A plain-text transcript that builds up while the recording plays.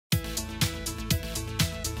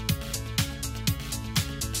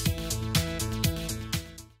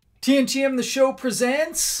The Show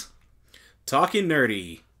presents Talking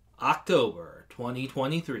Nerdy, October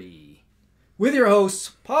 2023. With your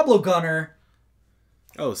hosts, Pablo Gunner.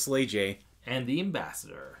 Oh, Slay J. And the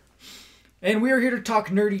Ambassador. And we are here to talk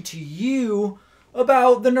nerdy to you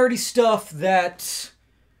about the nerdy stuff that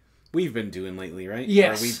we've been doing lately, right?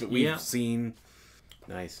 Yes. We've seen.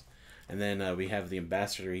 Nice. And then we have the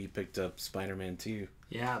Ambassador. He picked up Spider-Man 2.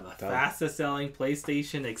 Yeah, the fastest selling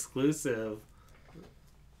PlayStation exclusive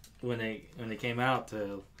when it came out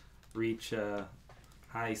to reach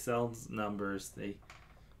high sales numbers. They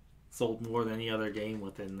sold more than any other game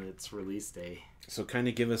within its release day. So kind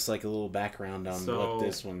of give us like a little background on what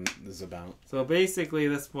this one is about. So basically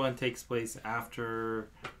this one takes place after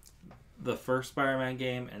the first Spider-Man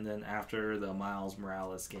game and then after the Miles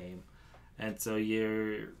Morales game. And so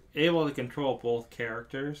you're able to control both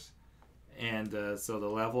characters. And so the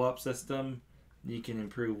level up system, you can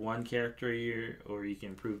improve one character or you can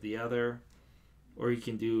improve the other. Or you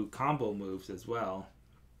can do combo moves as well.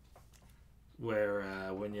 Where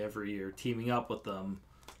whenever you're teaming up with them,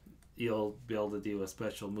 you'll be able to do a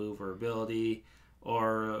special move or ability.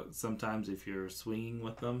 Or sometimes if you're swinging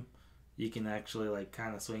with them, you can actually like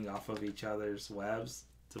kind of swing off of each other's webs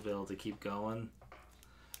to be able to keep going.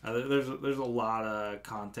 There's a lot of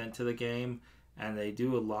content to the game, and they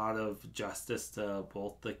do a lot of justice to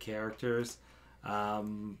both the characters.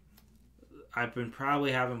 I've been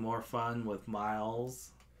probably having more fun with Miles,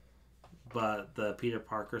 but the Peter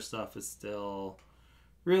Parker stuff is still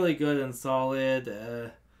really good and solid.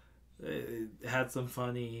 It had some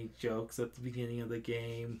funny jokes at the beginning of the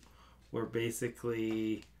game where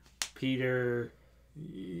basically Peter,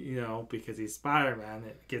 because he's Spider-Man,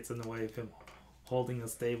 it gets in the way of him holding a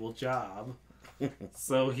stable job.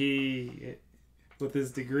 So he, with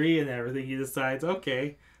his degree and everything, he decides,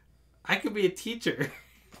 okay, I could be a teacher.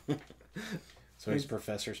 So he's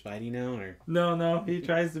Professor Spidey now, or? No, he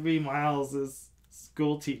tries to be Miles'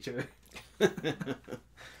 school teacher.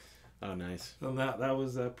 Oh, nice. So that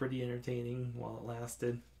was pretty entertaining while it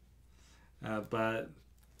lasted. But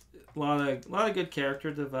a lot of good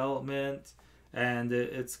character development, and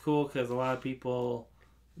it's cool because a lot of people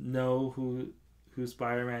know who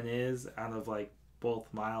Spider-Man is out of like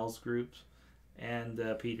both Miles' groups and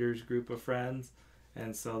Peter's group of friends.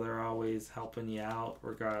 And so they're always helping you out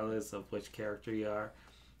regardless of which character you are.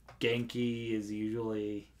 Genki is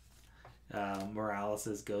usually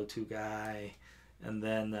Morales' go-to guy. And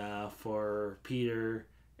then for Peter,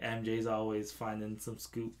 MJ's always finding some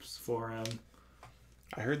scoops for him.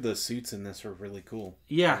 I heard the suits in this were really cool.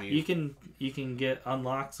 Yeah, you can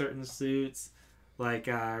unlock certain suits. Like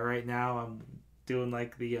right now I'm doing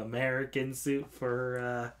like the American suit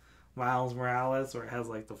for Miles Morales, where it has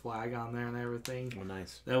like the flag on there and everything. Oh,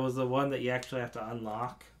 nice. That was the one that you actually have to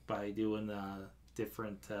unlock by doing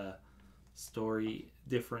different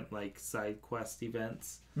like side quest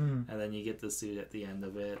events, and then you get the suit at the end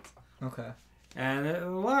of it. Okay. And a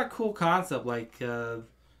lot of cool concept, like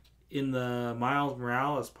in the Miles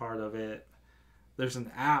Morales part of it, there's an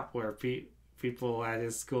app where people at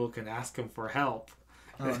his school can ask him for help.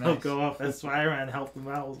 Oh, and he'll go up as Spider-Man and help them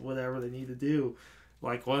out with whatever they need to do.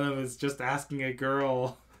 Like one of them is just asking a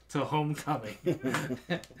girl to homecoming.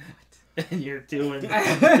 And you're doing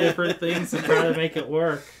different things to try to make it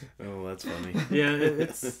work. Oh, that's funny. Yeah,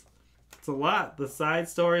 it's a lot. The side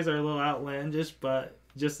stories are a little outlandish, but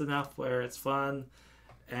just enough where it's fun.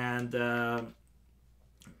 And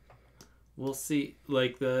we'll see.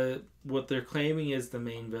 Like what they're claiming is the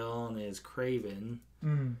main villain is Kraven,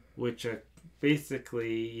 which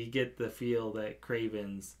basically you get the feel that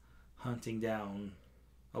Kraven's hunting down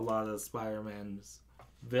a lot of Spider-Man's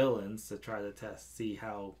villains to try to see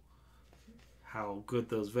how good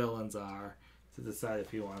those villains are to decide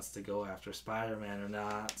if he wants to go after Spider-Man or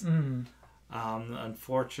not.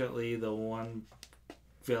 Unfortunately, the one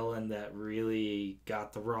villain that really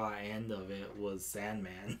got the raw end of it was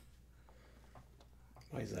Sandman.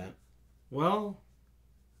 Why is that? Well,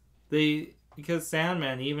 because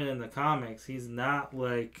Sandman, even in the comics, he's not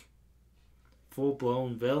like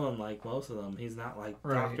full-blown villain like most of them. He's not like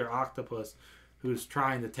Dr. Octopus, who's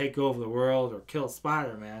trying to take over the world or kill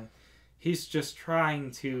Spider-Man. He's just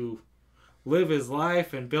trying to live his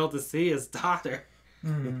life and be able to see his daughter.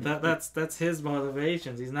 That's his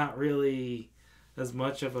motivations. He's not really as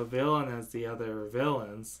much of a villain as the other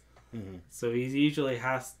villains. So they usually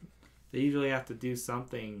have to do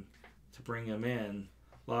something to bring him in.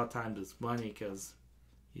 A lot of times it's money, because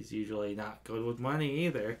he's usually not good with money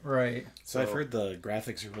either. Right. So I've heard the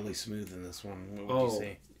graphics are really smooth in this one. What would you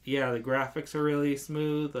say? Yeah, the graphics are really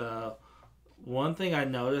smooth. One thing I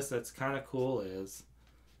noticed that's kind of cool is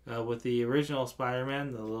with the original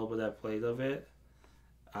Spider-Man, the little bit I played of it,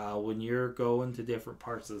 when you're going to different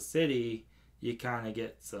parts of the city, you kind of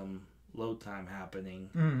get some load time happening.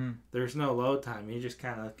 Mm-hmm. There's no load time. You just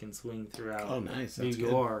kind of can swing throughout New That's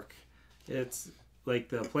York. Good. It's like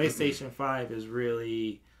the PlayStation 5 is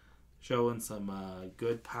really showing some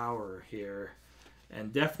good power here.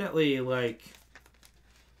 And definitely, like,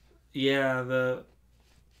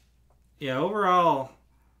 overall,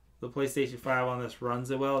 the PlayStation 5 on this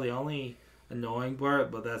runs it well. The only annoying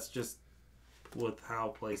part, but that's just with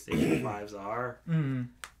how PlayStation 5s are. Mm-hmm.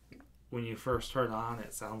 When you first turn on,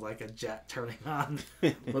 it sounds like a jet turning on,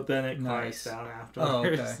 but then it quiets down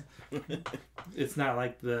afterwards. Oh, okay. It's not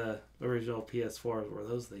like the original PS4s where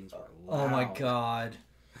those things were loud. Oh my god.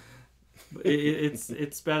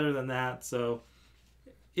 It's better than that. So,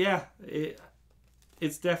 yeah,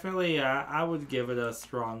 it's definitely, I would give it a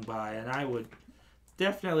strong buy, and I would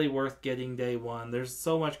definitely worth getting day one. There's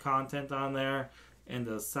so much content on there, and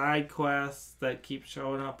the side quests that keep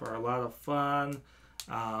showing up are a lot of fun.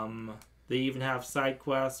 They even have side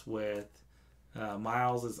quests with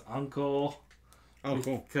Miles' uncle. Oh,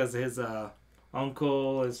 cool. Because his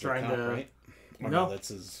uncle is trying to... Right? No, that's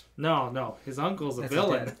his... No. His uncle's a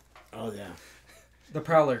villain. Oh, yeah. The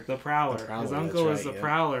Prowler. The Prowler. His uncle is the right,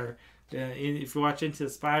 Prowler. If you watch Into the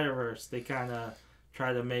Spider-Verse, they kind of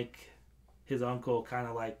try to make his uncle kind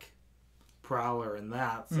of like Prowler and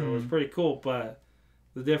that. So it was pretty cool. But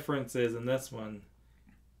the difference is in this one,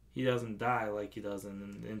 he doesn't die like he does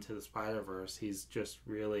in Into the Spider-Verse. He's just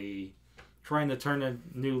really trying to turn a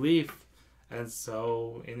new leaf. And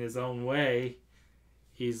so, in his own way,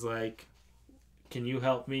 he's like, can you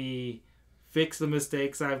help me fix the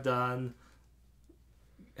mistakes I've done?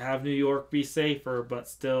 Have New York be safer, but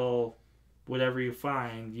still, whatever you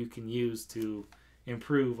find, you can use to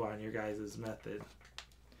improve on your guys' method.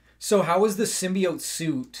 So how was the symbiote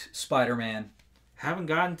suit, Spider-Man? Haven't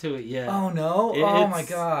gotten to it yet. Oh no! Oh my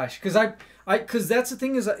gosh! Because that's the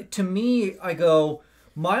thing is, to me, I go,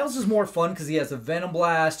 Miles is more fun because he has a Venom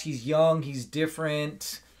Blast. He's young. He's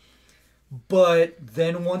different. But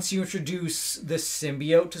then once you introduce the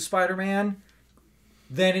symbiote to Spider-Man,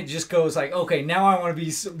 then it just goes like, okay, now I want to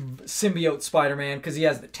be symbiote Spider-Man because he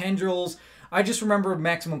has the tendrils. I just remember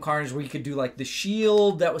Maximum Carnage where you could do like the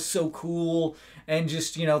shield. That was so cool. And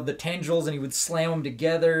just, the tendrils, and he would slam them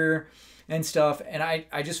together and stuff. And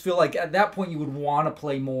I just feel like at that point you would want to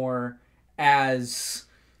play more as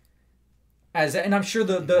and I'm sure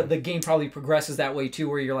the game probably progresses that way too,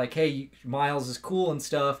 where you're like, hey, Miles is cool and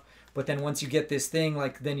stuff, but then once you get this thing,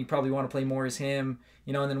 like, then you probably want to play more as him,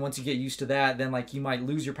 and then once you get used to that, then like you might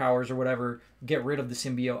lose your powers or whatever, get rid of the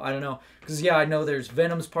symbiote. I don't know, because I know there's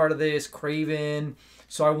Venom's part of this, Kraven,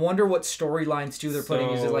 so I wonder what storylines too they're putting.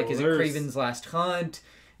 Is it Kraven's last hunt?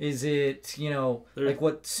 Is it, like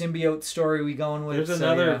what symbiote story are we going with? There's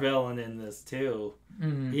another villain in this too.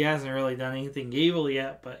 Mm-hmm. He hasn't really done anything evil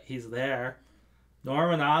yet, but he's there.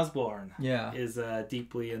 Norman Osborn is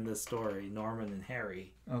deeply in this story. Norman and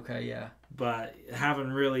Harry. Okay, yeah. But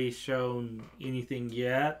haven't really shown anything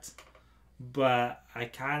yet. But I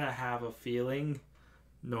kind of have a feeling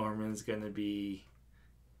Norman's going to be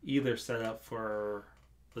either set up for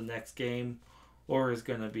the next game or is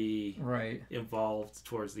going to be involved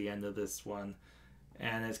towards the end of this one.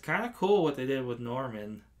 And it's kind of cool what they did with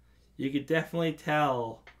Norman. You could definitely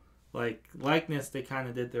tell, like, likeness, they kind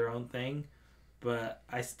of did their own thing. But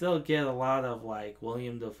I still get a lot of, like,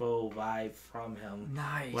 William Dafoe vibe from him.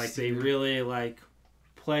 Nice. Like, they really, like,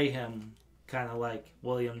 play him kind of like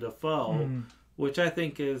William Dafoe, which I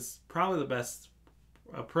think is probably the best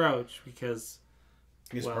approach because...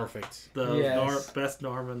 He's perfect. The best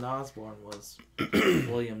Norman Osborn was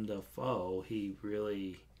William Dafoe. He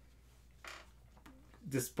really,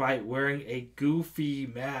 despite wearing a goofy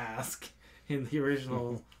mask in the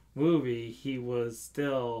original movie, he was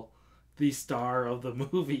still the star of the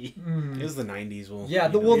movie. It was the 90s.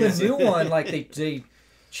 The new one, like they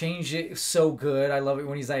changed it so good. I love it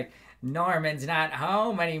when he's like, Norman's not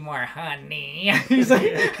home anymore, honey. He's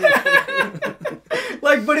like,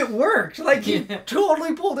 like, but it worked. Like, he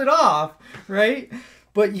totally pulled it off, right?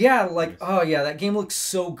 But yeah, like, oh yeah, that game looks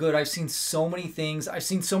so good. I've seen so many things. I've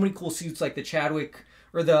seen so many cool suits, like the Chadwick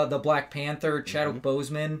or the Black Panther Chadwick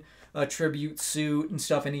Boseman tribute suit and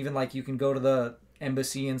stuff, and even like you can go to the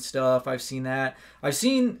embassy and stuff. I've seen that. I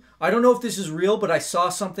don't know if this is real, but I saw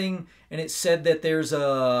something and it said that there's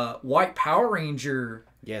a White Power Ranger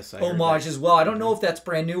homage as well. I don't know if that's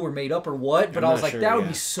brand new or made up or what, but I was like, that would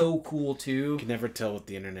be so cool too. You can never tell with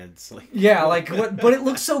the internet's like. Yeah, like but it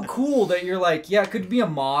looks so cool that you're like, yeah, it could be a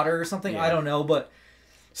mod or something. I don't know, but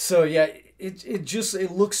so yeah,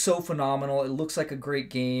 it looks so phenomenal. It looks like a great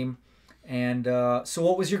game. And so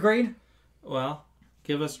what was your grade? Well,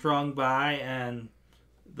 give a strong buy, and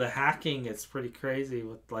the hacking, it's pretty crazy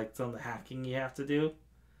with like some of the hacking you have to do.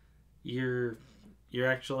 You're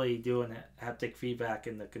actually doing haptic feedback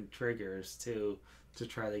in the triggers to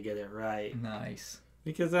try to get it right. Nice.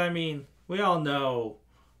 Because I mean, we all know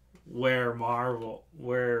where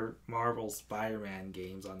Marvel's Spider-Man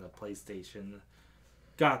games on the PlayStation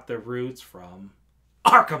got their roots from.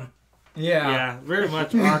 Arkham. Yeah, very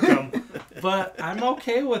much Arkham. But I'm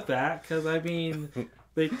okay with that because I mean,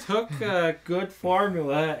 they took a good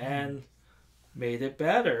formula and made it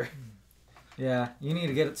better. Yeah, you need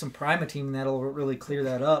to get some Primatine that'll really clear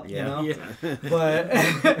that up, you know? Yeah. But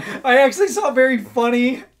I actually saw very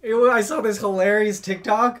funny, I saw this hilarious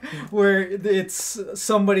TikTok where it's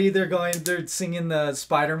somebody, they're singing the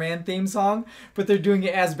Spider-Man theme song, but they're doing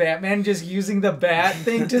it as Batman, just using the bat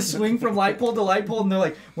thing to swing from light pole to light pole, and they're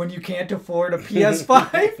like, when you can't afford a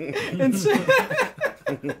PS5. And so...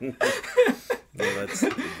 That's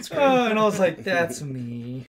great. And I was like, that's me.